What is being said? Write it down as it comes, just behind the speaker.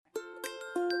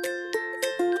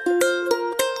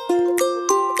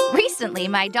Recently,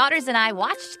 my daughters and I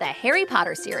watched the Harry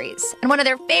Potter series, and one of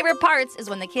their favorite parts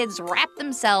is when the kids wrap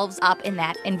themselves up in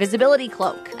that invisibility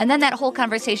cloak. And then that whole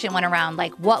conversation went around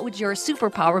like, what would your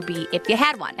superpower be if you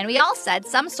had one? And we all said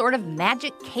some sort of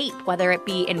magic cape, whether it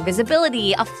be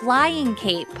invisibility, a flying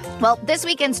cape. Well, this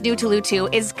weekend's new Tulu 2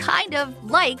 is kind of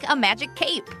like a magic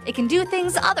cape. It can do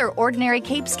things other ordinary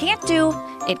capes can't do.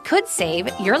 It could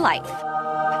save your life.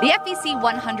 The FEC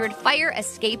 100 Fire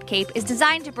Escape Cape is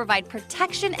designed to provide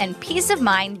protection and peace of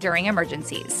mind during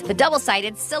emergencies. The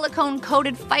double-sided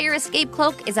silicone-coated fire escape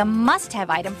cloak is a must-have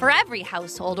item for every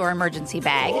household or emergency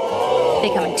bag.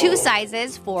 They come in 2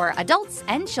 sizes for adults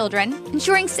and children,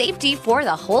 ensuring safety for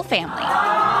the whole family.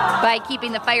 By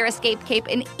keeping the fire escape cape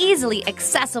in easily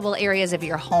accessible areas of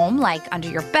your home, like under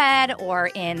your bed or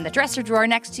in the dresser drawer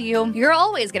next to you, you're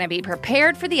always going to be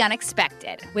prepared for the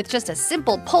unexpected. With just a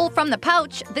simple pull from the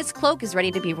pouch, this cloak is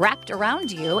ready to be wrapped around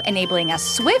you, enabling a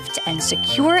swift and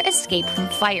secure escape from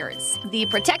fires. The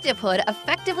protective hood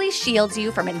effectively shields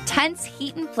you from intense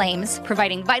heat and flames,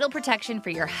 providing vital protection for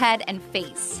your head and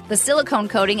face. The silicone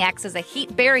coating acts as a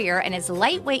heat barrier and is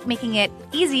lightweight, making it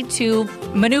easy to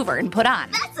maneuver and put on.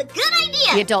 That's a good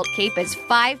idea! The adult cape is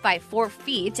 5 by 4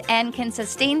 feet and can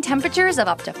sustain temperatures of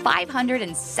up to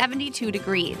 572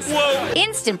 degrees. Whoa.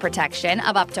 Instant protection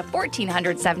of up to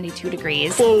 1472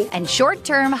 degrees. Whoa. And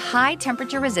short-term high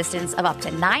temperature resistance of up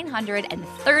to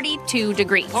 932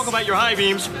 degrees. Talk about your high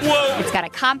beams. Whoa! It's got a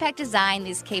compact design.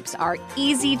 These capes are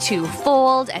easy to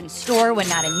fold and store when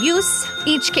not in use.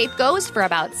 Each cape goes for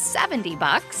about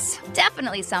 $70.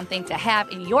 Definitely something to have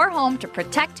in your home to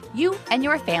protect you and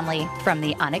your family from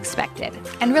the unexpected.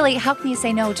 And really, how can you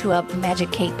say no to a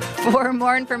magic cape? For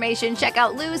more information, check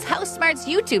out Lou's House Smarts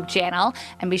YouTube channel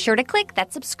and be sure to click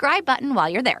that subscribe button while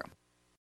you're there.